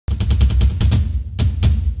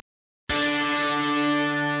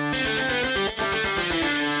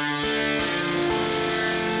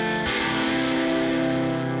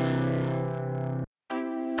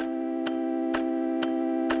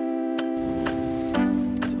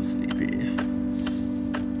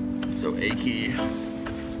So achy.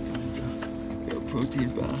 Get a protein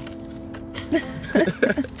bar.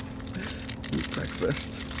 Eat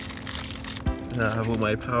breakfast. And I have all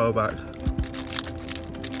my power back.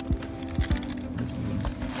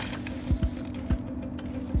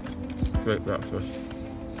 Great breakfast.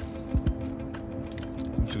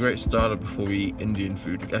 It's a great starter before we eat Indian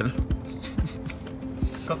food again.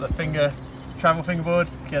 Got the travel fingerboard,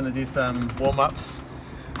 gonna do some warm-ups.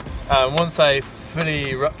 Once I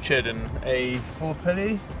fully ruptured an A4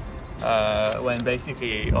 pulley, when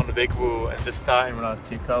basically on the big wall and just starting when I was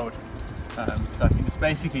too cold. So I can just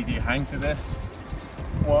basically do hangs with this.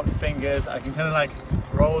 Walk fingers, I can kind of like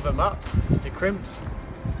roll them up into crimps,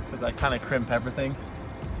 because I kind of crimp everything.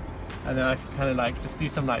 And then I can kind of like just do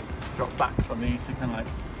some like drop backs on these to kind of like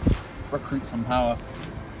recruit some power.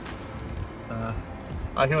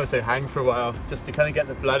 I can also hang for a while just to kind of get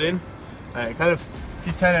the blood in. It kind of, if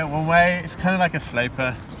you turn it one way, it's kind of like a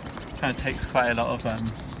sloper. It kind of takes quite a lot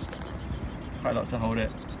to hold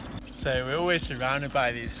it. So we're always surrounded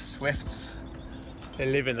by these swifts.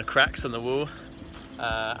 They live in the cracks on the wall,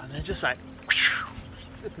 and they're just like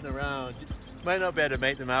slipping around. You might not be able to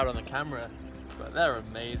make them out on the camera, but they're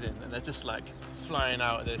amazing, and they're just like flying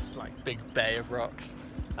out of this like big bay of rocks.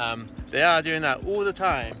 They are doing that all the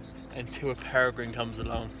time until a peregrine comes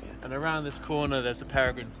along. And around this corner there's a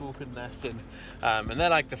peregrine falcon nesting, and they're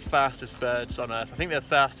like the fastest birds on earth. I think they're the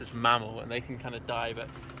fastest mammal, and they can kind of dive at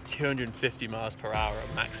 250 miles per hour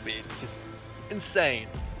at max speed, which is insane.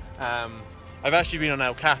 I've actually been on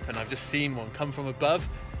El Cap and I've just seen one come from above,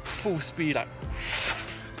 full speed, like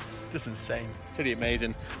just insane. It's really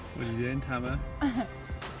amazing. What are you doing, Tama?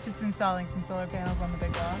 Just installing some solar panels on the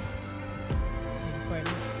big wall. It's really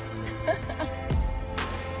important.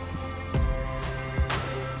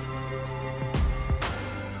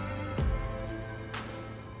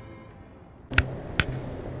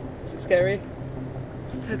 Is it scary?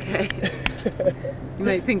 It's okay. You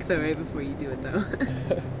might think so right before you do it though.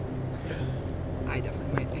 I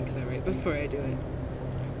definitely might think so right before I do it.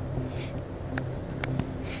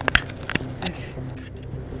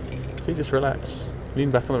 Please just relax. Lean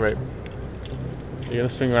back on the rope. You're gonna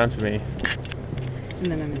swing around to me. And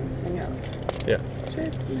then I'm gonna swing out. Yeah. Sure.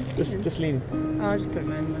 Just lean. I'll just put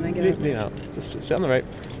them in when I get Lean out. Just sit on the rope.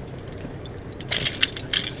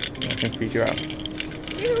 I can feed you out.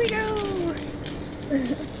 Here we go!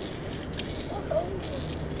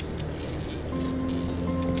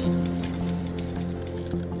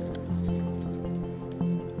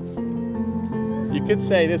 You could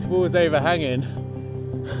say this wall's overhanging.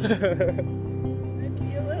 Might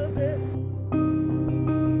be a little bit.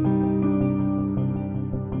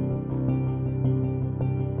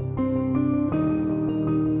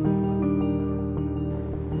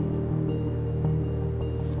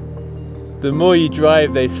 The more you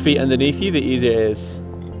drive those feet underneath you, the easier it is.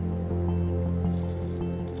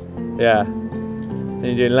 Yeah. And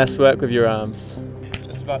you're doing less work with your arms.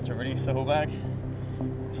 Just about to release the whole bag.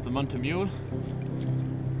 It's the Munter mule.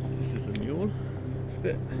 This is the mule.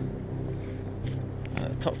 Spit. And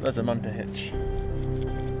at the top there's a Munter hitch.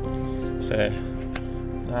 So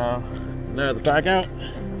now lower the bag out.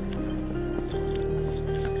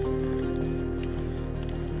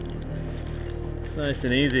 Nice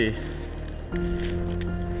and easy.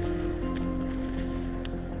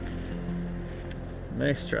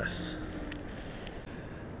 No stress.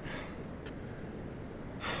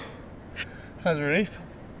 That's a relief.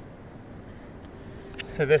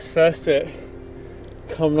 So this first bit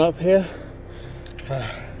coming up here,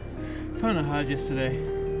 kind of hard yesterday,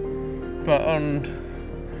 but I'm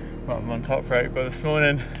on top rope, but this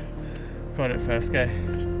morning got it first go.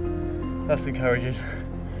 That's encouraging.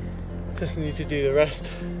 Just need to do the rest.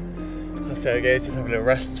 That's how it goes, just have a little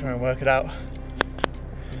rest, try and work it out.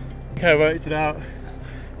 Okay, I worked it out.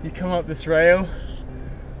 You come up this rail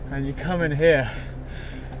and you come in here.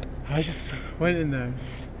 I just went in there,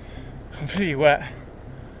 completely wet.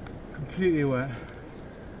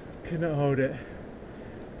 Could not hold it.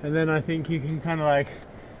 And then I think you can kind of like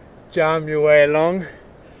jam your way along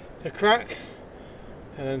the crack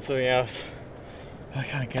and then something else. I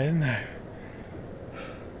can't get in there.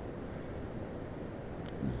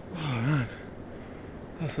 Oh man,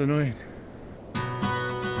 that's annoying.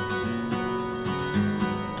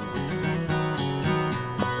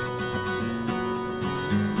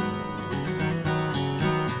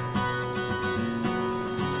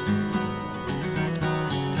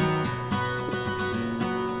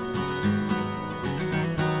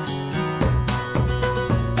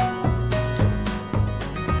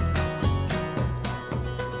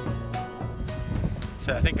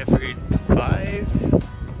 So I think I freed 5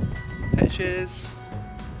 hitches,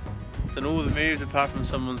 done all the moves apart from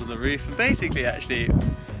someone's on the roof, and basically actually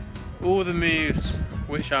all the moves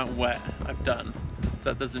which aren't wet I've done.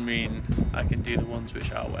 That doesn't mean I can do the ones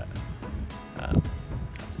which are wet. I have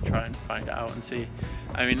to try and find out and see.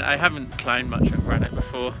 I mean, I haven't climbed much on granite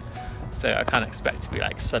before, so I can't expect to be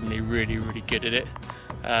like suddenly really good at it.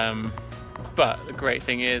 But the great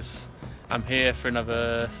thing is I'm here for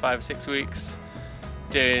another 5 or 6 weeks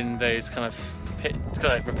doing those kind of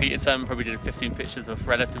I've repeated some, probably did 15 pitches of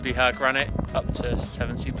relatively hard granite up to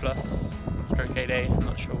 70 plus stroke 8A, I'm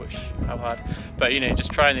not sure how hard, but you know,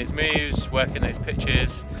 just trying these moves, working those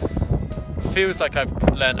pitches. Feels like I've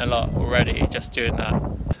learned a lot already just doing that.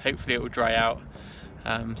 Hopefully it will dry out,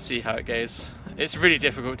 see how it goes. It's really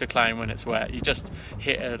difficult to climb when it's wet. You just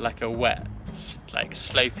hit like a wet, like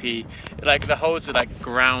slopey, like the holes are like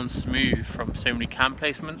ground smooth from so many camp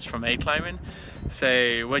placements from A climbing.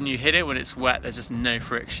 So when you hit it when it's wet, there's just no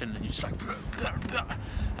friction, and you just like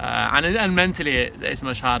and mentally it's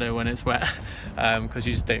much harder when it's wet, because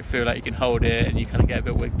you just don't feel like you can hold it, and you kind of get a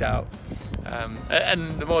bit wigged out.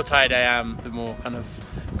 And the more tired I am, the more kind of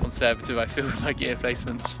conservative I feel with my gear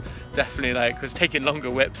placements. Definitely like was taking longer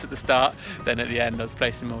whips at the start, then at the end I was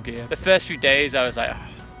placing more gear. The first few days I was like, oh,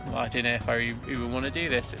 well, I don't know if I even want to do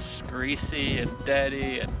this. It's greasy and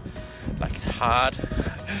dirty and like it's hard.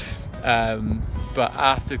 But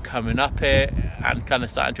after coming up it and kind of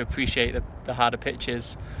starting to appreciate the harder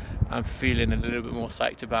pitches, I'm feeling a little bit more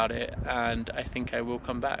psyched about it, and I think I will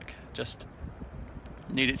come back. Just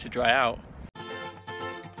need it to dry out.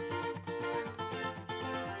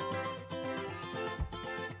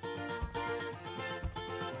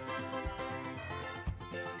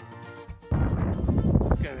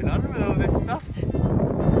 What's going on with all this stuff?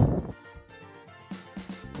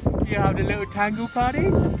 You having a little tango party?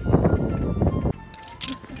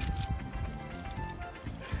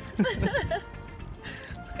 Look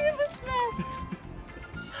at this mess!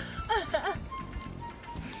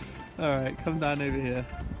 Alright, come down over here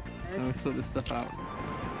and we'll sort this stuff out.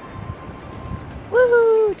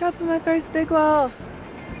 Woohoo! Top of my first big wall!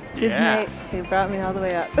 Yeah. Yosemite, he brought me all the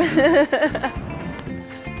way up.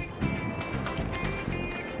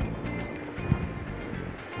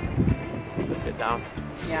 Let's get down.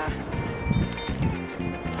 Yeah.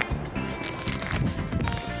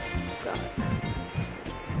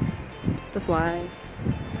 The fly,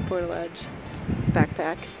 portaledge,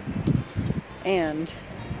 backpack, and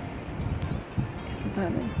guess what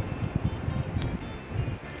that is?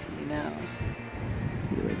 If you know,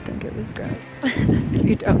 you would think it was gross. If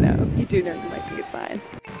you don't know, if you do know, you might think it's fine.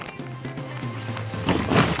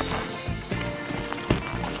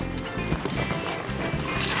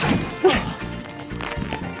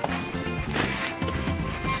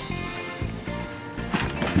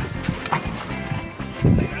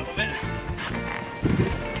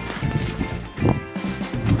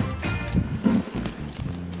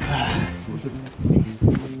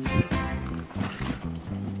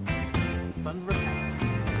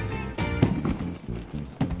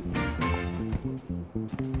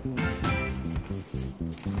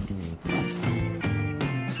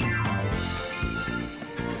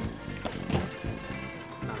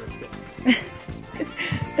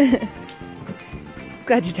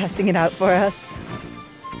 Glad you're testing it out for us.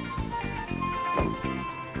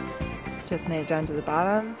 Just made it down to the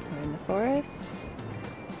bottom. We're in the forest.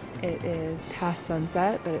 It is past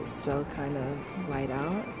sunset, but it's still kind of light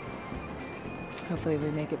out. Hopefully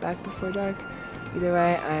we make it back before dark. Either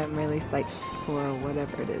way, I'm really psyched for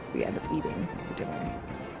whatever it is we end up eating for dinner,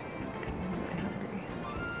 because I'm really hungry.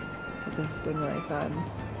 But this has been really fun.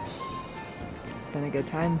 It's been a good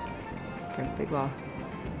time. First big wall.